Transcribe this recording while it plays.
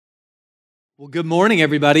Well, good morning,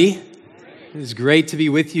 everybody. It is great to be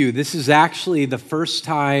with you. This is actually the first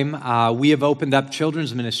time we have opened up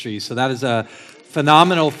children's ministry, so that is a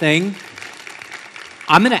phenomenal thing.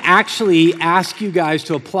 I'm going to actually ask you guys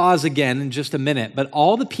to applause again in just a minute, but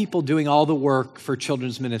all the people doing all the work for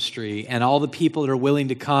children's ministry and all the people that are willing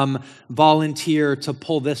to come volunteer to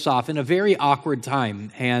pull this off in a very awkward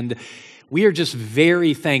time, and we are just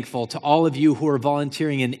very thankful to all of you who are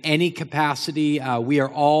volunteering in any capacity. We are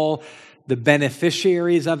all the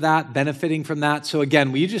beneficiaries of that, benefiting from that. So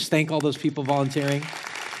again, will you just thank all those people volunteering?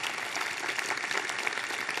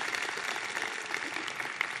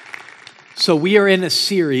 So we are in a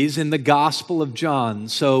series in the Gospel of John.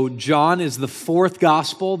 So John is the fourth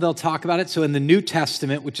gospel. They'll talk about it. So in the New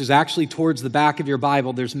Testament, which is actually towards the back of your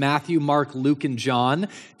Bible, there's Matthew, Mark, Luke, and John.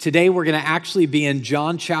 Today we're going to actually be in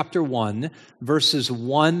John chapter 1, verses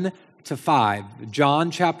 1 to 5. John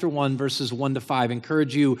chapter 1, verses 1 to 5. I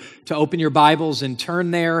encourage you to open your Bibles and turn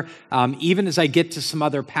there. Even as I get to some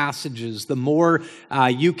other passages, the more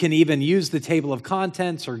you can even use the table of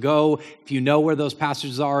contents or go, if you know where those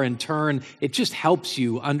passages are, and turn. It just helps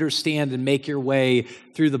you understand and make your way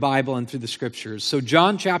through the Bible and through the Scriptures. So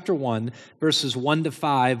John chapter 1, verses 1 to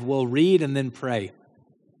 5, we'll read and then pray.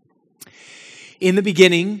 In the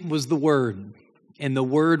beginning was the Word, and the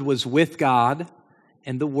Word was with God,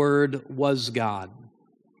 and the Word was God.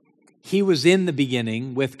 He was in the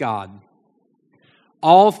beginning with God.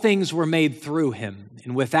 All things were made through him,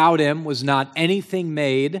 and without him was not anything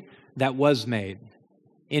made that was made.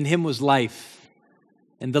 In him was life,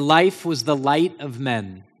 and the life was the light of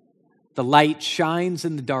men. The light shines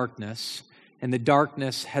in the darkness, and the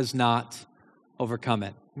darkness has not overcome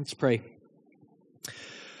it. Let's pray.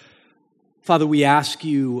 Father, we ask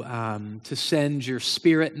you to send your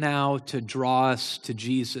Spirit now to draw us to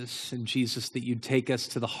Jesus, and Jesus, that you'd take us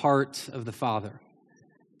to the heart of the Father.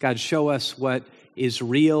 God, show us what is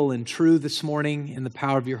real and true this morning in the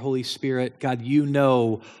power of your Holy Spirit. God, you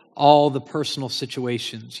know all the personal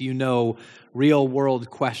situations. You know real world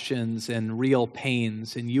questions and real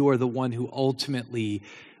pains, and you are the one who ultimately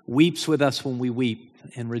weeps with us when we weep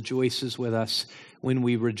and rejoices with us when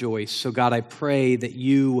we rejoice. So God, I pray that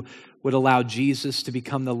you would allow Jesus to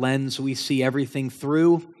become the lens we see everything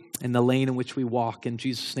through and the lane in which we walk. In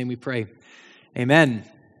Jesus' name we pray. Amen.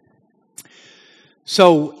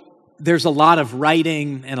 So there's a lot of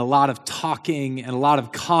writing and a lot of talking and a lot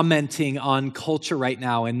of commenting on culture right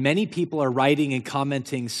now. And many people are writing and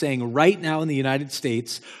commenting saying right now in the United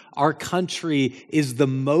States, our country is the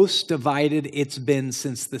most divided it's been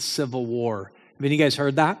since the Civil War. Have any of you guys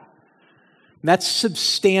heard that? That's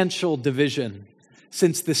substantial division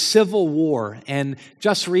since the Civil War. And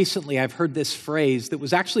just recently, I've heard this phrase that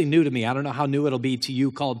was actually new to me. I don't know how new it'll be to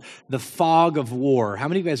you, called the fog of war. How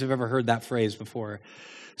many of you guys have ever heard that phrase before?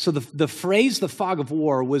 So the phrase, the fog of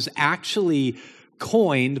war, was actually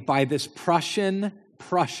coined by this Prussian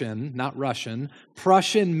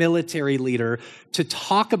military leader to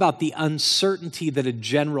talk about the uncertainty that a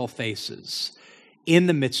general faces in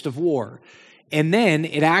the midst of war. And then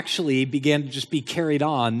it actually began to just be carried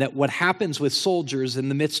on that what happens with soldiers in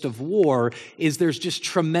the midst of war is there's just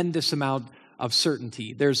tremendous amount of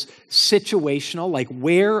certainty. There's situational, like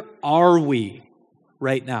where are we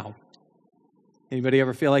right now? Anybody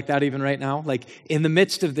ever feel like that even right now? Like in the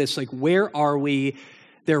midst of this, like where are we?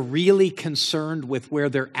 They're really concerned with where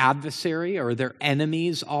their adversary or their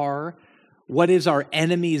enemies are. What is our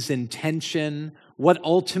enemy's intention? What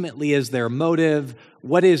ultimately is their motive?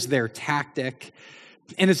 What is their tactic?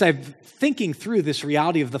 And as I'm thinking through this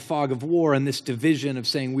reality of the fog of war and this division of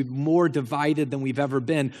saying we're more divided than we've ever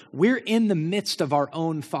been, we're in the midst of our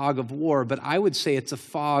own fog of war, but I would say it's a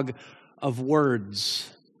fog of words.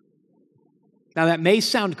 Now, that may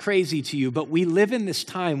sound crazy to you, but we live in this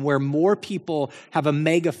time where more people have a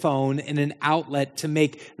megaphone and an outlet to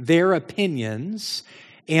make their opinions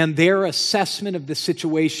and their assessment of the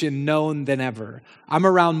situation known than ever. I'm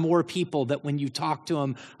around more people that when you talk to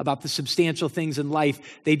them about the substantial things in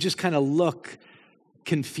life, they just kind of look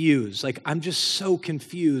confused. Like, I'm just so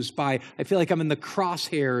confused I feel like I'm in the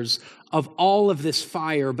crosshairs of all of this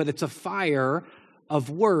fire, but it's a fire of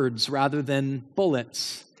words rather than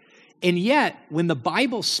bullets. And yet, when the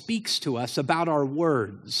Bible speaks to us about our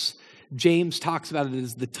words, James talks about it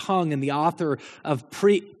as the tongue, and the author of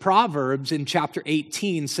Proverbs in chapter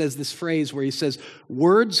 18 says this phrase where he says,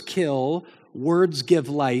 words kill, words give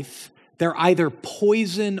life. They're either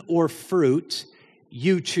poison or fruit.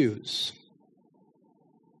 You choose.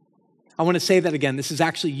 I want to say that again. This is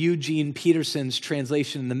actually Eugene Peterson's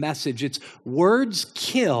translation in the Message. It's words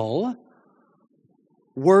kill,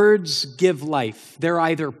 words give life. They're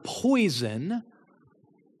either poison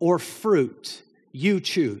or fruit? You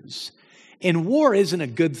choose. And war isn't a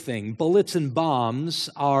good thing. Bullets and bombs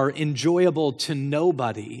are enjoyable to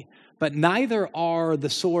nobody, but neither are the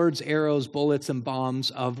swords, arrows, bullets, and bombs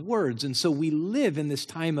of words. And so we live in this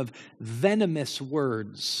time of venomous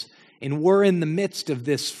words. And we're in the midst of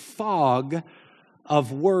this fog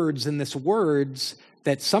of words, and this words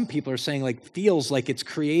that some people are saying feels like it's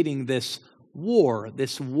creating this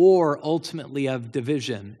war ultimately of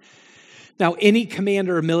division. Now, any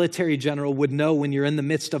commander or military general would know when you're in the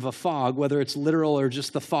midst of a fog, whether it's literal or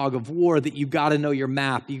just the fog of war, that you got to know your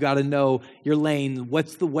map, you got to know your lane,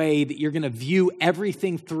 what's the way that you're going to view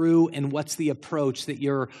everything through, and what's the approach that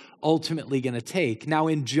you're ultimately going to take. Now,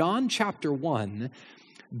 in John chapter 1,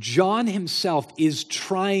 John himself is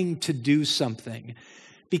trying to do something,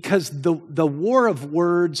 because the war of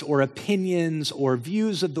words or opinions or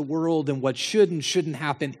views of the world and what should and shouldn't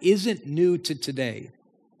happen isn't new to today.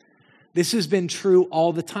 This has been true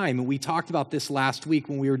all the time, and we talked about this last week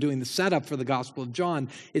when we were doing the setup for the Gospel of John,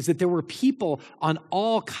 is that there were people on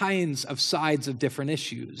all kinds of sides of different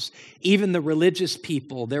issues. Even the religious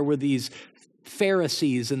people, there were these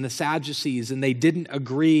Pharisees and the Sadducees, and they didn't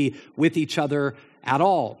agree with each other at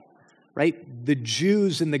all, right? The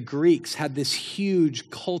Jews and the Greeks had this huge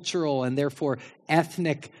cultural and therefore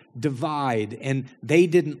ethnic divide, and they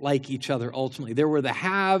didn't like each other ultimately. There were the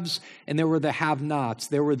haves and there were the have-nots.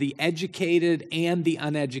 There were the educated and the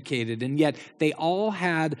uneducated, and yet they all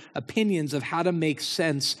had opinions of how to make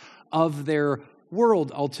sense of their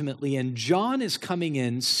world ultimately. And John is coming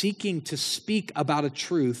in seeking to speak about a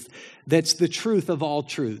truth that's the truth of all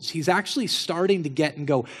truths. He's actually starting to get and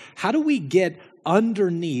go, how do we get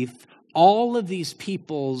underneath all of these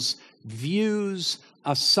people's views,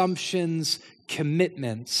 assumptions,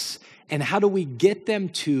 commitments, and how do we get them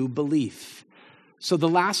to belief? So the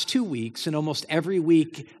last 2 weeks, and almost every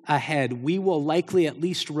week ahead, we will likely at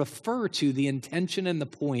least refer to the intention and the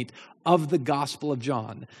point of the Gospel of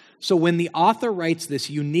John. So when the author writes this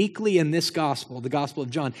uniquely in this Gospel, the Gospel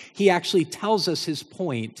of John, he actually tells us his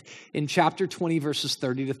point in chapter 20, verses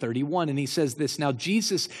 30 to 31. And he says this, now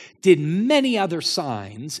Jesus did many other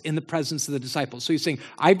signs in the presence of the disciples. So he's saying,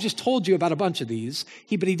 I've just told you about a bunch of these,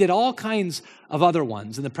 but he did all kinds of other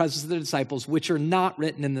ones in the presence of the disciples, which are not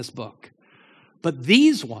written in this book. But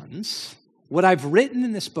these ones, what I've written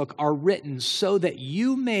in this book, are written so that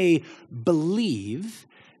you may believe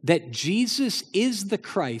that Jesus is the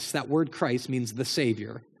Christ. That word Christ means the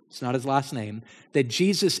Savior. It's not his last name. That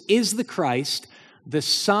Jesus is the Christ, the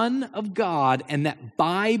Son of God, and that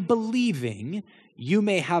by believing, you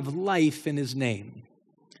may have life in his name.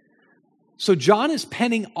 So John is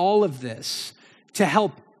penning all of this to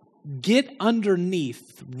help get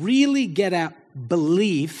underneath, really get at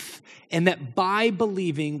belief, and that by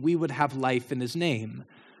believing, we would have life in his name.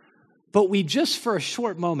 But we just for a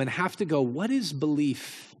short moment have to go, what is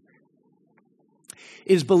belief?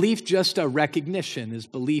 Is belief just a recognition? Is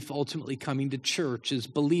belief ultimately coming to church? Is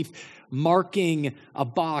belief marking a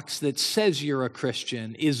box that says you're a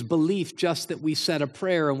Christian? Is belief just that we said a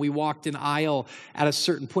prayer and we walked an aisle at a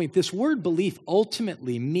certain point? This word belief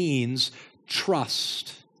ultimately means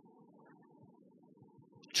trust.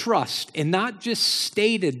 Trust, and not just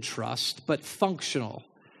stated trust, but functional.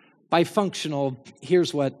 By functional,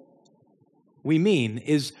 here's what we mean,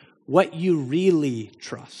 is what you really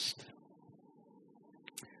trust.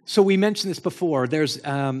 So we mentioned this before. There's,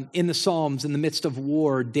 in the Psalms, in the midst of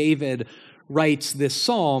war, David writes this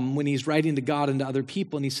psalm when he's writing to God and to other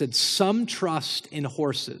people, and he said, some trust in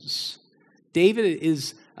horses. David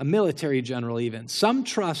is a military general even. Some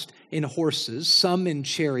trust in horses, some in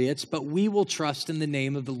chariots, but we will trust in the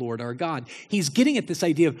name of the Lord our God. He's getting at this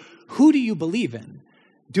idea of, who do you believe in?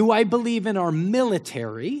 Do I believe in our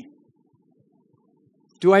military?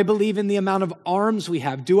 Do I believe in the amount of arms we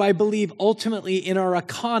have? Do I believe ultimately in our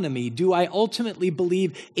economy? Do I ultimately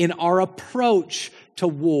believe in our approach to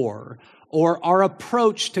war, or our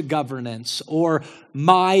approach to governance, or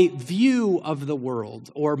my view of the world,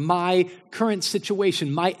 or my current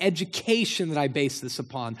situation, my education that I base this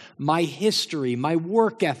upon, my history, my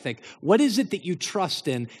work ethic? What is it that you trust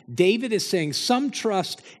in? David is saying some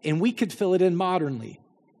trust, and we could fill it in modernly.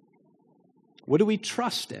 What do we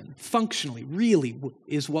trust in? Functionally, really,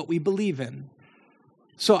 is what we believe in.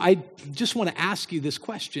 So I just want to ask you this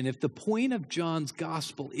question. If the point of John's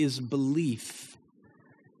gospel is belief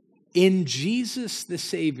in Jesus the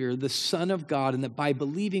Savior, the Son of God, and that by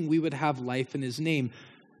believing we would have life in his name,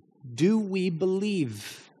 do we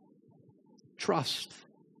believe? Trust.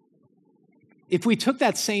 If we took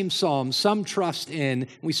that same psalm, some trust in, and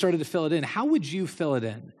we started to fill it in, how would you fill it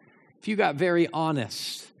in? If you got very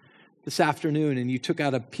honest, this afternoon and you took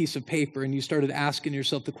out a piece of paper and you started asking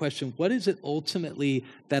yourself the question, what is it ultimately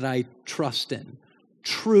that I trust in?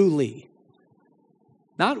 Truly.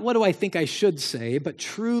 Not what do I think I should say, but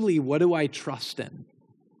truly, what do I trust in?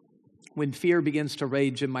 When fear begins to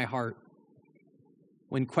rage in my heart,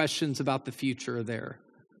 when questions about the future are there,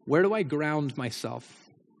 where do I ground myself?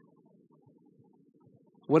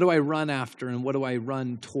 What do I run after and what do I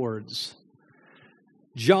run towards?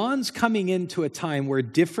 John's coming into a time where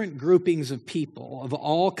different groupings of people of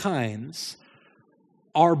all kinds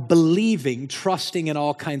are believing, trusting in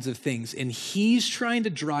all kinds of things. And he's trying to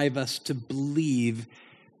drive us to believe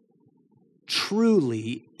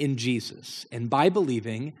truly in Jesus. And by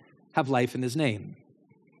believing, have life in his name.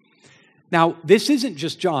 Now, this isn't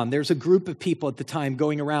just John. There's a group of people at the time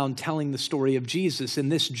going around telling the story of Jesus.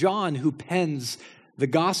 And this John who pens the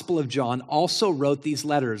Gospel of John also wrote these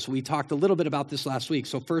letters. We talked a little bit about this last week.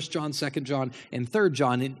 So 1 John, 2 John, and 3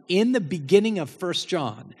 John. And in the beginning of 1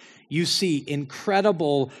 John, you see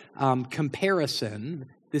incredible comparison.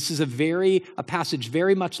 This is a passage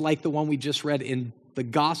very much like the one we just read in the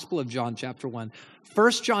Gospel of John, chapter 1.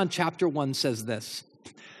 1 John, chapter 1 says this,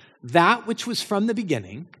 that which was from the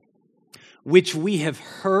beginning, which we have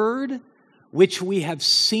heard, which we have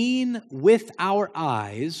seen with our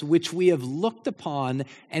eyes, which we have looked upon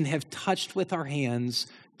and have touched with our hands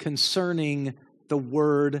concerning the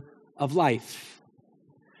word of life.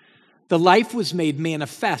 The life was made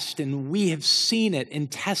manifest, and we have seen it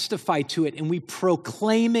and testify to it, and we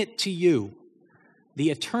proclaim it to you, the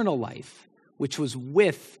eternal life, which was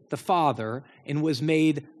with the Father and was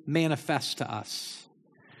made manifest to us.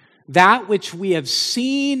 That which we have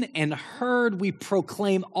seen and heard, we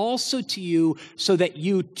proclaim also to you, so that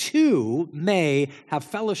you too may have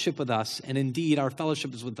fellowship with us. And indeed, our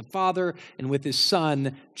fellowship is with the Father and with his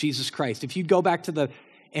Son, Jesus Christ. If you go back to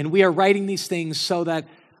and we are writing these things so that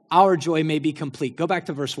our joy may be complete. Go back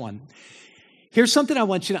to verse 1. Here's something I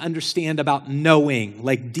want you to understand about knowing,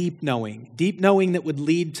 like deep knowing that would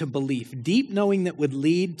lead to belief. Deep knowing that would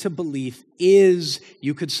lead to belief is,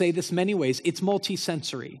 you could say this many ways, it's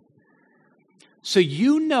multisensory. So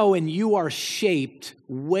you know and you are shaped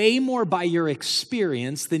way more by your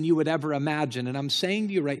experience than you would ever imagine. And I'm saying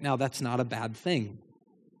to you right now, that's not a bad thing.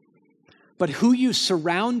 But who you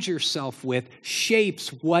surround yourself with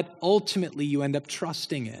shapes what ultimately you end up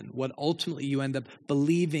trusting in, what ultimately you end up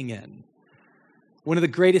believing in. One of the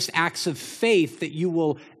greatest acts of faith that you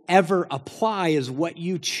will ever apply is what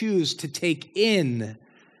you choose to take in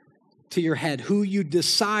to your head, who you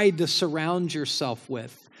decide to surround yourself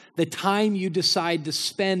with, the time you decide to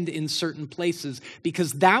spend in certain places,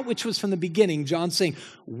 because that which was from the beginning, John's saying,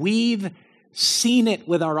 we've seen it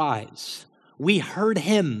with our eyes. We heard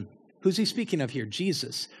him. Who's he speaking of here?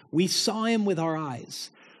 Jesus. We saw him with our eyes.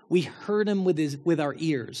 We heard him with our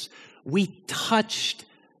ears. We touched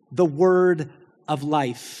the word of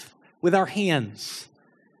life with our hands.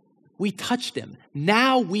 We touched him.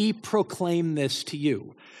 Now we proclaim this to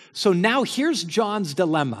you. So now here's John's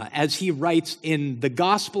dilemma as he writes in the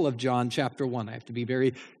Gospel of John, chapter 1. I have to be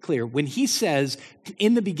very clear. When he says,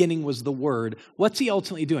 in the beginning was the Word, what's he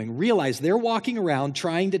ultimately doing? Realize they're walking around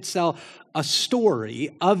trying to tell a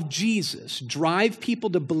story of Jesus, drive people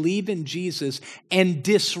to believe in Jesus, and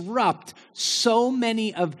disrupt so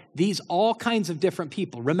many of these all kinds of different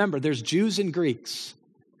people. Remember, there's Jews and Greeks.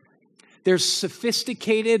 There's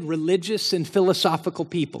sophisticated religious and philosophical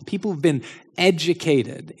people who've been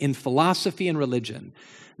educated in philosophy and religion.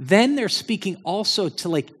 Then they're speaking also to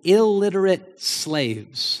like illiterate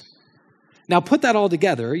slaves. Now put that all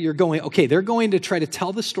together, you're going, okay, they're going to try to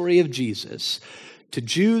tell the story of Jesus to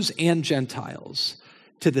Jews and Gentiles,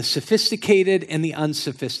 to the sophisticated and the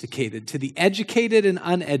unsophisticated, to the educated and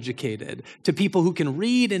uneducated, to people who can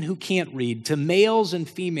read and who can't read, to males and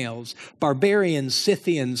females, barbarians,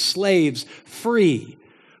 Scythians, slaves, free,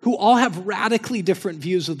 who all have radically different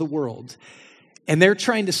views of the world. And they're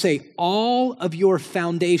trying to say all of your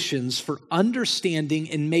foundations for understanding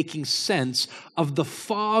and making sense of the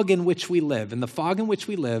fog in which we live. And the fog in which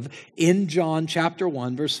we live in John chapter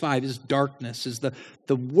 1, verse 5 is darkness, is the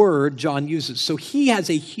word John uses. So he has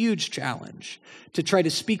a huge challenge to try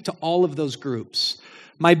to speak to all of those groups.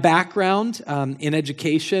 My background in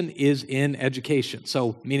education is in education.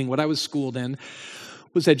 So meaning what I was schooled in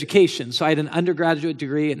was education. So I had an undergraduate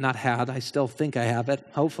degree, I still think I have it,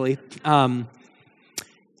 hopefully,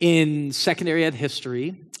 in secondary ed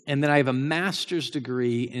history, and then I have a master's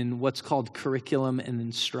degree in what's called curriculum and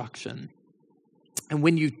instruction. And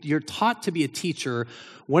when you're taught to be a teacher,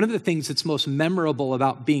 one of the things that's most memorable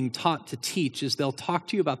about being taught to teach is they'll talk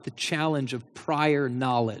to you about the challenge of prior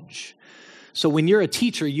knowledge. So when you're a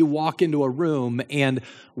teacher, you walk into a room and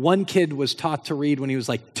one kid was taught to read when he was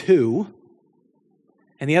like 2,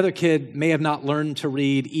 and the other kid may have not learned to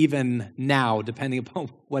read even now, depending upon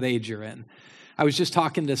what age you're in. I was just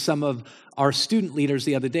talking to some of our student leaders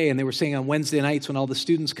the other day, and they were saying on Wednesday nights when all the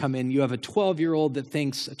students come in, you have a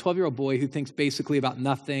 12-year-old boy who thinks basically about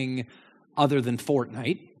nothing other than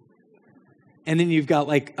Fortnite. And then you've got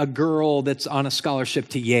like a girl that's on a scholarship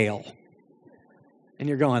to Yale. And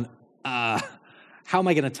you're going, how am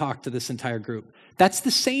I going to talk to this entire group? That's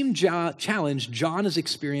the same challenge John is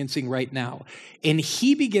experiencing right now. And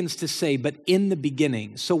he begins to say, but in the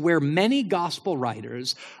beginning. So where many gospel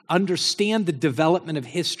writers understand the development of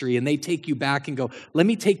history and they take you back and go, let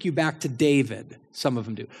me take you back to David. Some of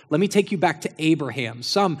them do. Let me take you back to Abraham.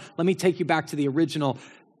 Some, let me take you back to the original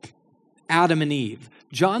Adam and Eve.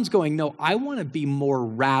 John's going, no, I want to be more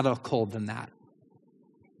radical than that.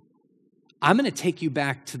 I'm going to take you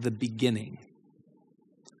back to the beginning.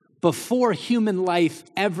 Before human life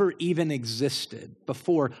ever even existed,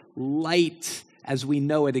 before light as we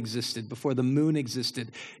know it existed, before the moon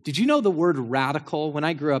existed. Did you know the word radical? When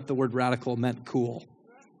I grew up, the word radical meant cool.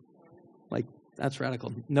 Like, that's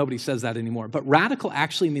radical. Nobody says that anymore. But radical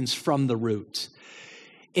actually means from the root.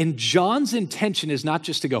 And John's intention is not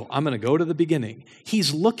just to go, I'm going to go to the beginning.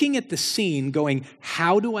 He's looking at the scene going,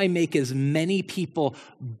 how do I make as many people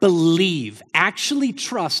believe, actually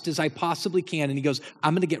trust as I possibly can? And he goes,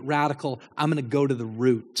 I'm going to get radical. I'm going to go to the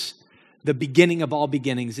root, the beginning of all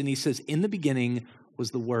beginnings. And he says, in the beginning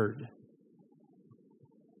was the Word.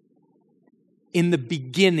 In the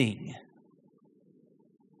beginning,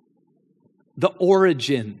 the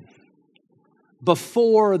origin,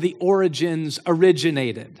 before the origins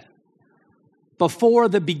originated, before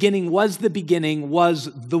the beginning was the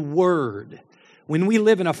Word. When we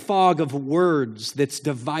live in a fog of words that's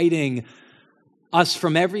dividing us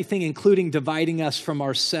from everything, including dividing us from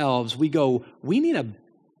ourselves, we go, we need a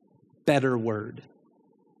better word.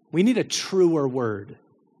 We need a truer word.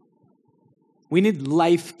 We need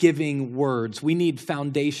life-giving words. We need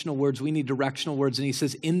foundational words. We need directional words. And he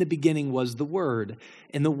says, in the beginning was the Word,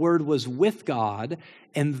 and the Word was with God,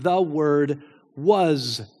 and the Word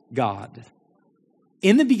was God.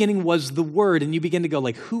 In the beginning was the Word, and you begin to go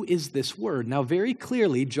like, who is this Word? Now, very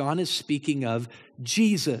clearly, John is speaking of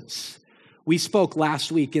Jesus. We spoke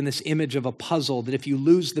last week in this image of a puzzle that if you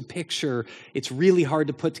lose the picture, it's really hard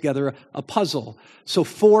to put together a puzzle. So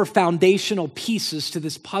 4 foundational pieces to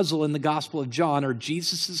this puzzle in the Gospel of John are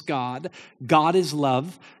Jesus is God, God is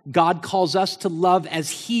love, God calls us to love as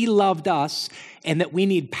he loved us, and that we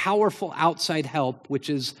need powerful outside help, which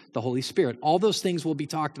is the Holy Spirit. All those things will be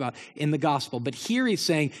talked about in the Gospel. But here he's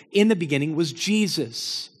saying, in the beginning was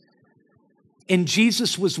Jesus. And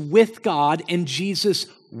Jesus was with God, and Jesus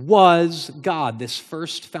was God, this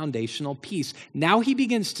first foundational piece. Now he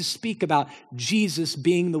begins to speak about Jesus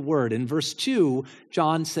being the Word. In verse 2,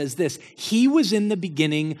 John says this, he was in the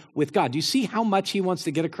beginning with God. Do you see how much he wants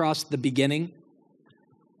to get across the beginning?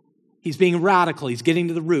 He's being radical. He's getting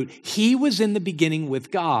to the root. He was in the beginning with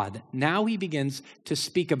God. Now he begins to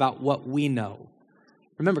speak about what we know.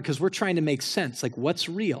 Remember, because we're trying to make sense, like what's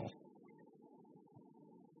real?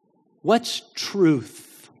 What's truth?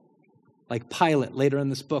 Like Pilate later in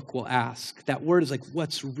this book will ask. That word is like,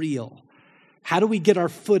 what's real? How do we get our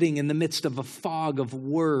footing in the midst of a fog of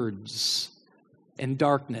words and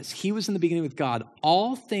darkness? He was in the beginning with God.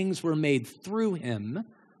 All things were made through him.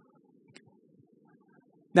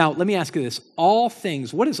 Now, let me ask you this. All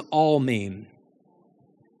things, what does all mean?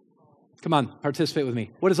 Come on, participate with me.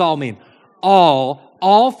 What does all mean?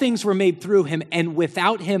 All things were made through him, and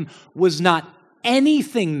without him was not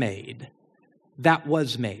anything made that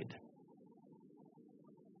was made.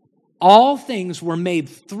 All things were made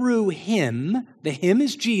through him. The him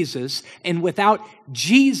is Jesus. And without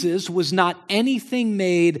Jesus was not anything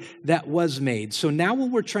made that was made. So now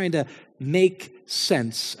when we're trying to make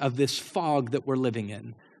sense of this fog that we're living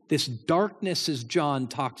in, this darkness as John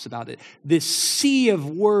talks about it, this sea of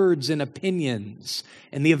words and opinions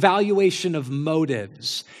and the evaluation of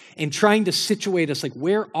motives and trying to situate us like,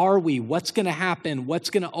 where are we? What's going to happen? What's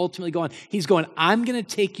going to ultimately go on? He's going, I'm going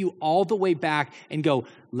to take you all the way back and go,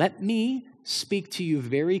 let me speak to you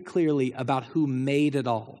very clearly about who made it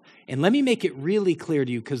all. And let me make it really clear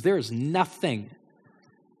to you because there is nothing.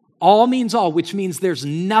 All means all, which means there's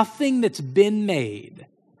nothing that's been made.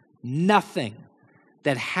 Nothing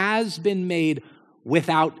that has been made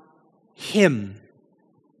without him,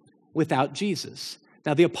 without Jesus.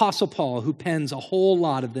 Now, the Apostle Paul, who pens a whole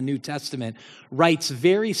lot of the New Testament, writes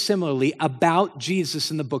very similarly about Jesus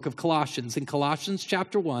in the book of Colossians. In Colossians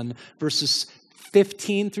chapter 1, verses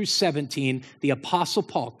 15 through 17, the Apostle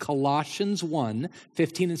Paul, Colossians 1,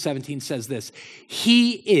 15 and 17 says this: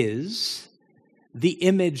 He is the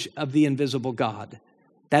image of the invisible God.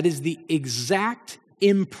 That is the exact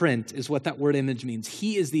imprint, is what that word image means.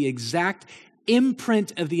 He is the exact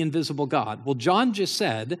imprint of the invisible God. Well, John just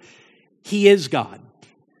said he is God.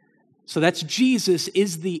 So that's Jesus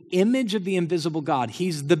is the image of the invisible God.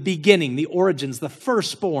 He's the beginning, the origins, the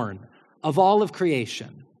firstborn of all of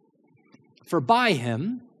creation. For by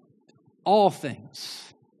him, all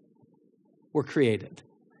things were created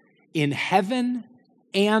in heaven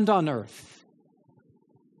and on earth,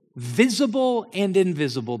 visible and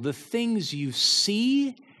invisible, the things you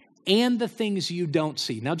see and the things you don't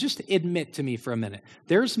see. Now, just admit to me for a minute.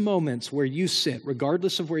 There's moments where you sit,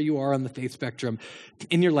 regardless of where you are on the faith spectrum,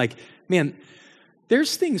 and you're like, man,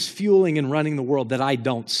 there's things fueling and running the world that I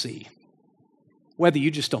don't see. Whether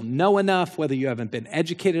you just don't know enough, whether you haven't been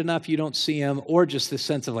educated enough, you don't see them, or just this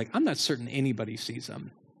sense of like, I'm not certain anybody sees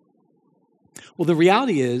them. Well, the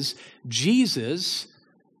reality is, Jesus,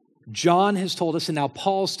 John has told us, and now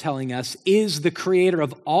Paul's telling us, is the creator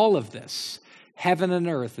of all of this. Heaven and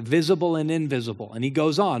earth, visible and invisible. And he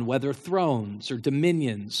goes on, whether thrones or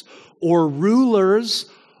dominions or rulers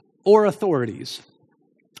or authorities.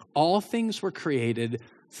 All things were created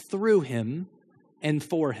through him and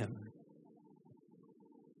for him.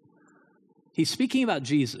 He's speaking about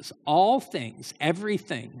Jesus. All things,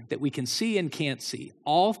 everything that we can see and can't see,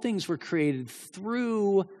 all things were created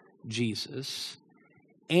through Jesus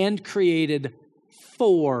and created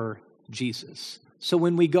for Jesus. So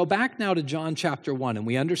when we go back now to John chapter 1 and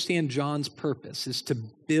we understand John's purpose is to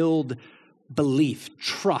build belief,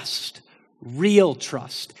 trust, real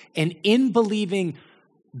trust. And in building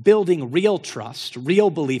real trust,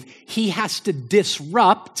 real belief, he has to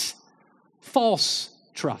disrupt false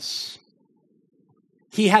trust.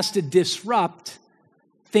 He has to disrupt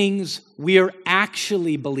things we are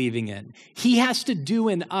actually believing in. He has to do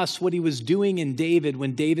in us what he was doing in David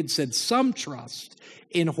when David said, some trust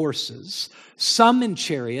in horses, some in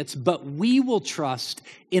chariots, but we will trust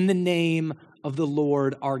in the name of the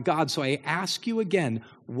Lord our God. So I ask you again,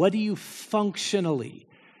 what do you functionally,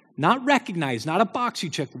 not recognize, not a box you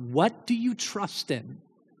check, what do you trust in?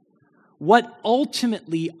 What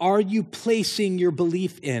ultimately are you placing your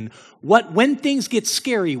belief in? When things get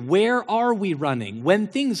scary, where are we running? When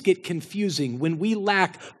things get confusing, when we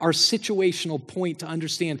lack our situational point to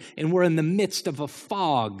understand and we're in the midst of a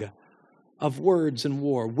fog of words and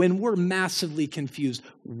war, when we're massively confused,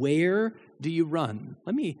 where do you run?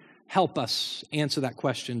 Let me help us answer that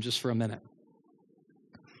question just for a minute.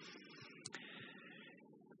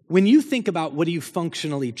 When you think about what do you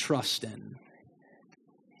functionally trust in,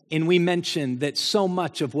 and we mentioned that so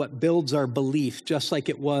much of what builds our belief, just like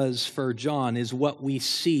it was for John, is what we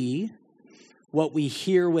see, what we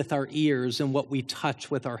hear with our ears, and what we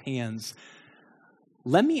touch with our hands.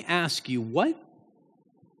 Let me ask you, what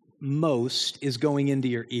most is going into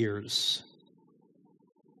your ears?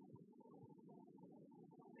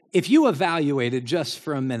 If you evaluated just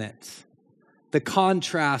for a minute the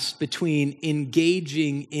contrast between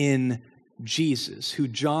engaging in Jesus, who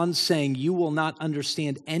John's saying, you will not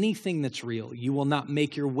understand anything that's real. You will not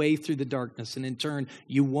make your way through the darkness. And in turn,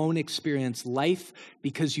 you won't experience life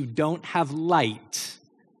because you don't have light.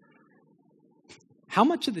 How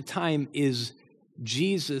much of the time is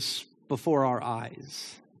Jesus before our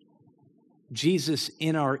eyes? Jesus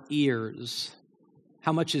in our ears?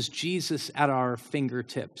 How much is Jesus at our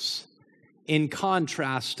fingertips? In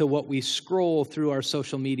contrast to what we scroll through our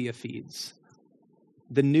social media feeds.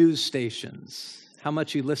 The news stations. How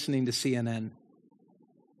much are you listening to CNN?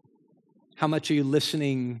 How much are you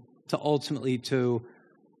listening to ultimately to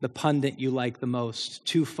the pundit you like the most,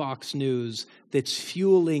 to Fox News, that's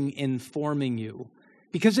fueling, informing you?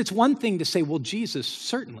 Because it's one thing to say, well, Jesus,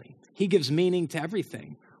 certainly, he gives meaning to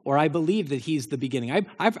everything. Or I believe that he's the beginning.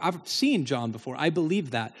 I've seen John before. I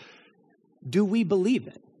believe that. Do we believe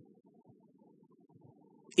it?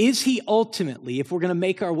 Is he ultimately, if we're going to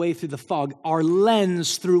make our way through the fog, our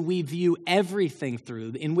lens through we view everything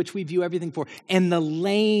through, in which we view everything for, and the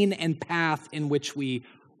lane and path in which we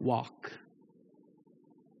walk?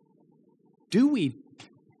 Do we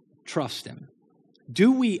trust him?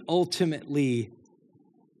 Do we ultimately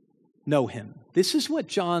know him? This is what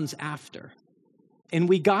John's after. And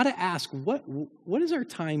we got to ask, what is our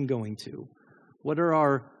time going to? What are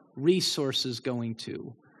our resources going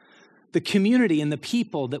to? The community and the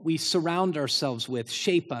people that we surround ourselves with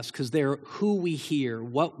shape us because they're who we hear,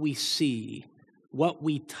 what we see, what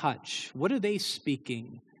we touch. What are they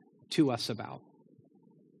speaking to us about?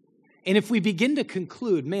 And if we begin to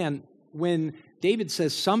conclude, man, when David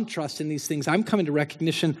says some trust in these things. I'm coming to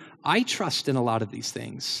recognition, I trust in a lot of these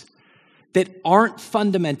things that aren't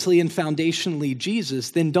fundamentally and foundationally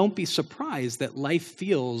Jesus. Then don't be surprised that life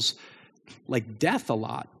feels like death a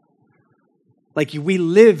lot. Like we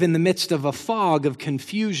live in the midst of a fog of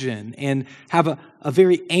confusion and have a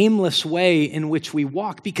very aimless way in which we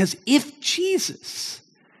walk. Because if Jesus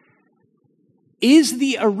is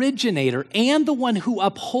the originator and the one who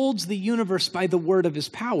upholds the universe by the word of his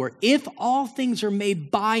power, if all things are made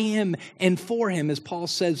by him and for him, as Paul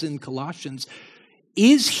says in Colossians,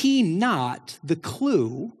 is he not the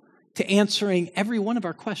clue to answering every one of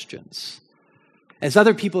our questions? As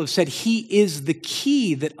other people have said, he is the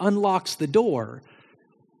key that unlocks the door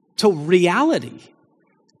to reality,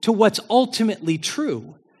 to what's ultimately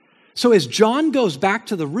true. So as John goes back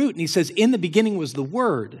to the root and he says, in the beginning was the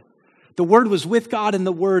Word was with God and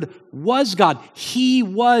the Word was God. He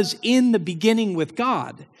was in the beginning with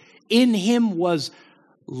God. In him was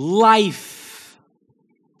life.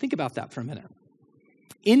 Think about that for a minute.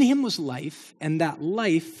 In him was life, and that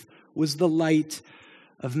life was the light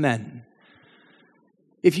of men.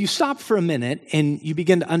 If you stop for a minute and you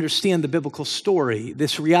begin to understand the biblical story,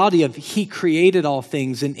 this reality of he created all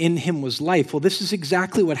things and in him was life, well, this is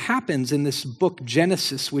exactly what happens in this book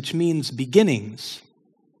Genesis, which means beginnings,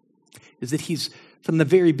 is that he's from the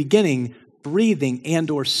very beginning breathing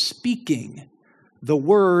and or speaking. The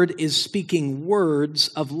Word is speaking words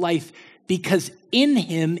of life because in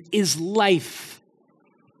him is life.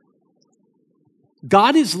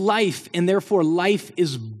 God is life, and therefore life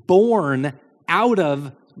is born out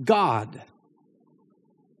of God.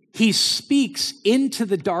 He speaks into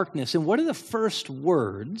the darkness. And what are the first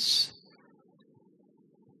words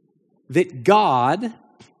that God,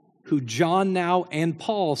 who John now and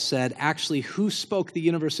Paul said, actually, who spoke the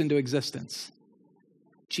universe into existence?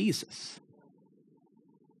 Jesus.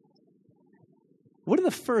 What are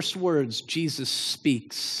the first words Jesus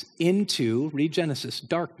speaks into, read Genesis,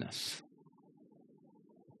 darkness?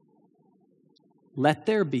 Let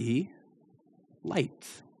there be light.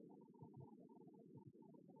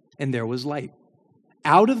 And there was light.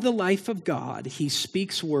 Out of the life of God, he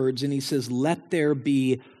speaks words and he says, let there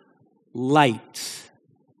be light.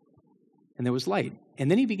 And there was light.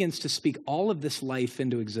 And then he begins to speak all of this life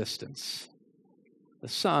into existence. The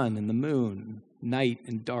sun and the moon, night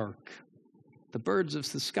and dark, the birds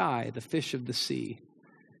of the sky, the fish of the sea.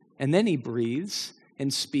 And then he breathes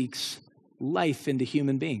and speaks life into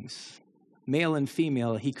human beings. Male and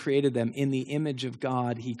female, he created them. In the image of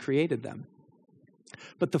God, he created them.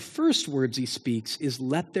 But the first words he speaks is,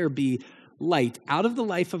 let there be light. Out of the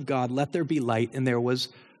life of God, let there be light, and there was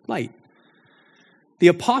light. The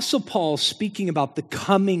Apostle Paul, speaking about the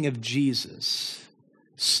coming of Jesus,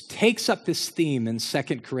 takes up this theme in 2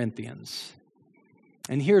 Corinthians.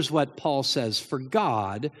 And here's what Paul says, for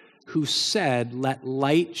God, who said, let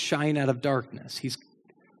light shine out of darkness. He's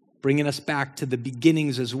bringing us back to the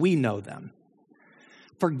beginnings as we know them.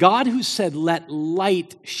 For God who said, let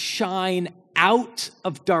light shine out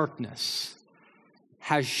of darkness,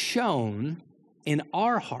 has shone in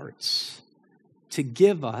our hearts to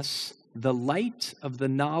give us the light of the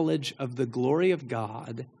knowledge of the glory of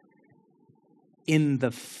God in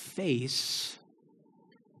the face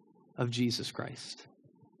of Jesus Christ.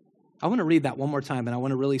 I want to read that one more time, and I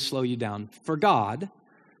want to really slow you down. For God,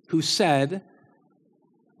 who said,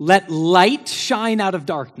 let light shine out of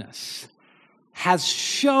darkness, has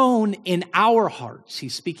shone in our hearts.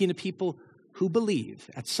 He's speaking to people who believe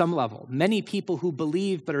at some level. Many people who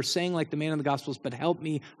believe but are saying like the man in the Gospels, but help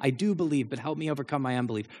me, I do believe, but help me overcome my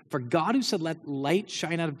unbelief. For God who said, let light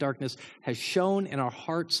shine out of darkness, has shone in our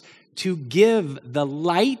hearts to give the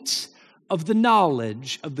light of the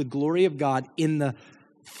knowledge of the glory of God in the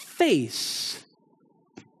face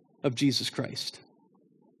of Jesus Christ.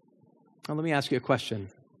 Now, let me ask you a question.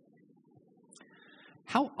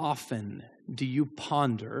 How often do you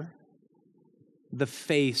ponder the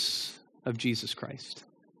face of Jesus Christ?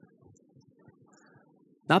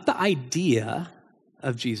 Not the idea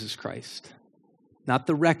of Jesus Christ, not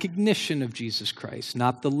the recognition of Jesus Christ,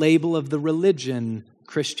 not the label of the religion,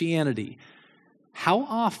 Christianity. How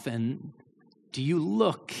often do you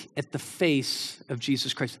look at the face of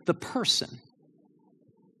Jesus Christ, the person,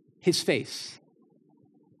 his face?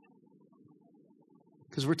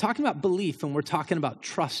 Because we're talking about belief and we're talking about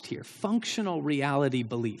trust here, functional reality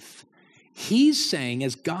belief. He's saying,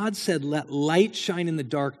 as God said, let light shine in the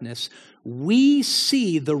darkness, we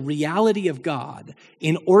see the reality of God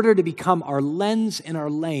in order to become our lens and our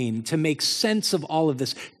lane, to make sense of all of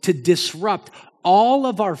this, to disrupt all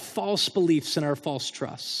of our false beliefs and our false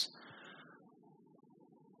trusts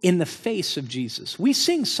in the face of Jesus. We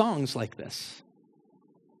sing songs like this.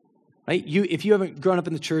 right? If you haven't grown up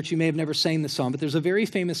in the church, you may have never sang this song, but there's a very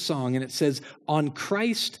famous song, and it says, "On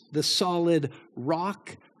Christ, the solid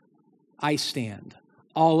rock, I stand.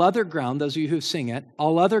 All other ground," those of you who sing it,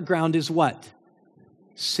 "all other ground is" what?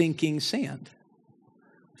 Sinking sand.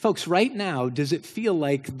 Folks, right now, does it feel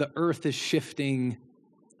like the earth is shifting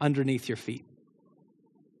underneath your feet?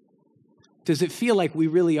 Does it feel like we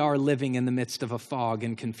really are living in the midst of a fog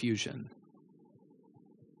and confusion?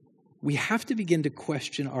 We have to begin to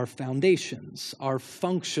question our foundations, our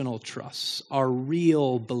functional trusts, our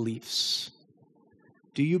real beliefs.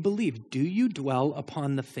 Do you believe? Do you dwell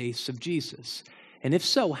upon the face of Jesus? And if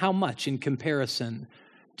so, how much in comparison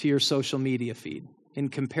to your social media feed? In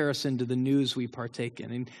comparison to the news we partake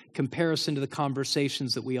in comparison to the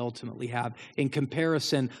conversations that we ultimately have, in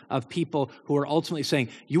comparison of people who are ultimately saying,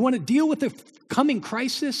 you want to deal with the coming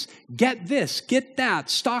crisis? Get this, get that,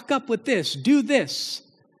 stock up with this, do this.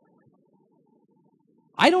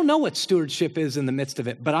 I don't know what stewardship is in the midst of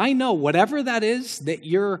it, but I know whatever that is that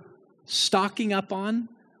you're stocking up on,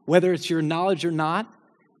 whether it's your knowledge or not,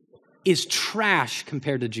 is trash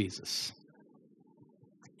compared to Jesus.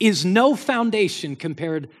 Is no foundation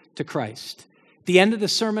compared to Christ. At the end of the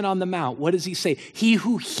Sermon on the Mount, what does he say? He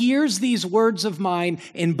who hears these words of mine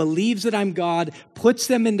and believes that I'm God, puts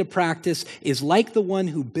them into practice, is like the one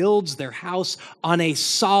who builds their house on a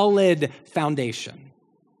solid foundation.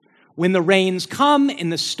 When the rains come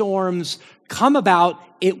and the storms come about,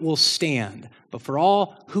 it will stand. But for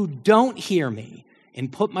all who don't hear me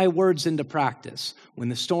and put my words into practice, when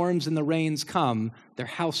the storms and the rains come, their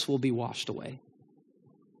house will be washed away.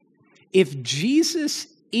 If Jesus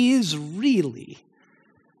is really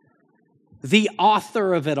the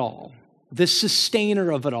author of it all, the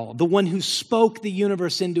sustainer of it all, the one who spoke the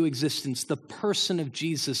universe into existence, the person of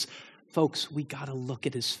Jesus, folks, we got to look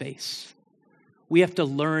at his face. We have to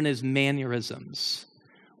learn his mannerisms.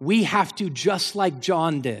 We have to, just like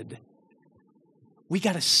John did, we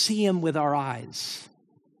got to see him with our eyes,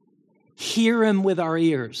 hear him with our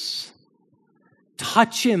ears,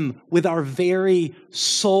 touch him with our very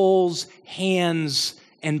souls, hands,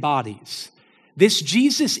 and bodies. This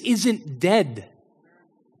Jesus isn't dead,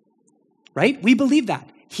 right? We believe that.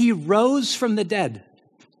 He rose from the dead.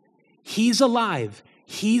 He's alive.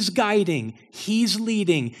 He's guiding. He's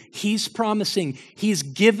leading. He's promising. He's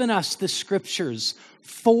given us the scriptures,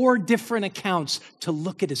 4 different accounts to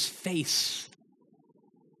look at his face,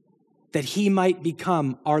 that he might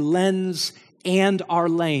become our lens and our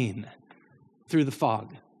lane through the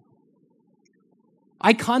fog.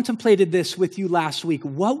 I contemplated this with you last week.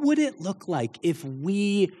 What would it look like if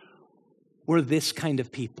we were this kind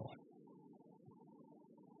of people?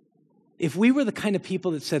 If we were the kind of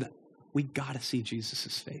people that said, we got to see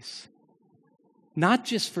Jesus' face. Not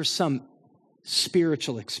just for some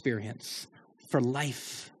spiritual experience, for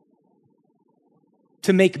life.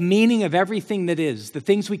 To make meaning of everything that is, the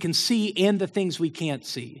things we can see and the things we can't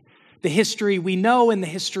see. The history we know and the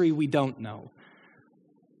history we don't know.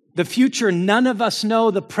 The future none of us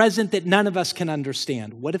know, the present that none of us can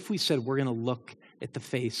understand. What if we said we're going to look at the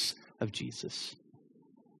face of Jesus?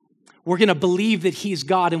 We're going to believe that he's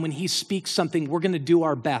God, and when he speaks something, we're going to do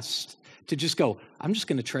our best to just go, I'm just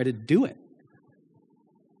going to try to do it.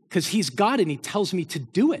 Because he's God and he tells me to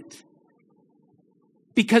do it.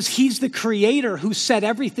 Because he's the creator who set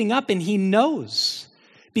everything up and he knows.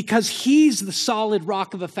 Because he's the solid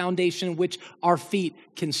rock of a foundation in which our feet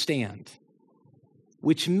can stand.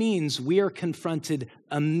 Which means we are confronted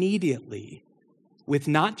immediately with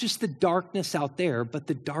not just the darkness out there, but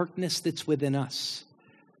the darkness that's within us.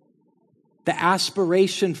 The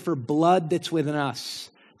aspiration for blood that's within us.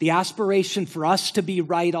 The aspiration for us to be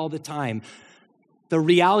right all the time. The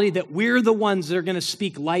reality that we're the ones that are going to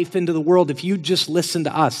speak life into the world if you just listen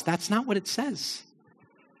to us. That's not what it says.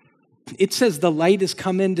 It says the light has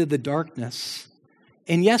come into the darkness.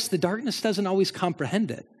 And yes, the darkness doesn't always comprehend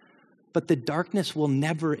it. But the darkness will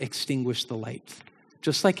never extinguish the light.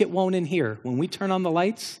 Just like it won't in here. When we turn on the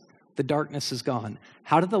lights, the darkness is gone.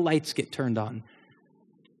 How do the lights get turned on?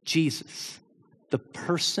 Jesus, the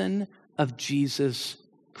person of Jesus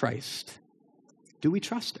Christ. Do we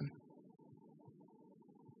trust him?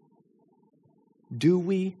 Do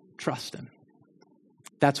we trust him?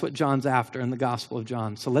 That's what John's after in the Gospel of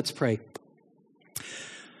John. So let's pray.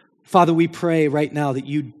 Father, we pray right now that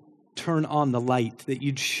you'd turn on the light, that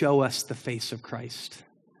you'd show us the face of Christ,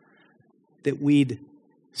 that we'd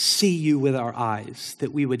see you with our eyes,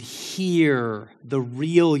 that we would hear the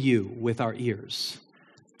real you with our ears,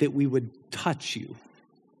 that we would touch you.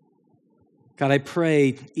 God, I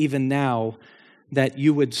pray even now that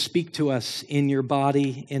you would speak to us in your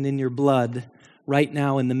body and in your blood right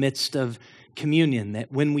now in the midst of communion,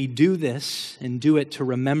 that when we do this and do it to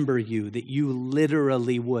remember you, that you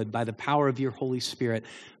literally would, by the power of your Holy Spirit,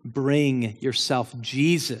 bring yourself,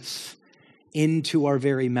 Jesus, into our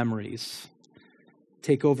very memories.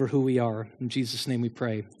 Take over who we are. In Jesus' name we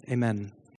pray. Amen.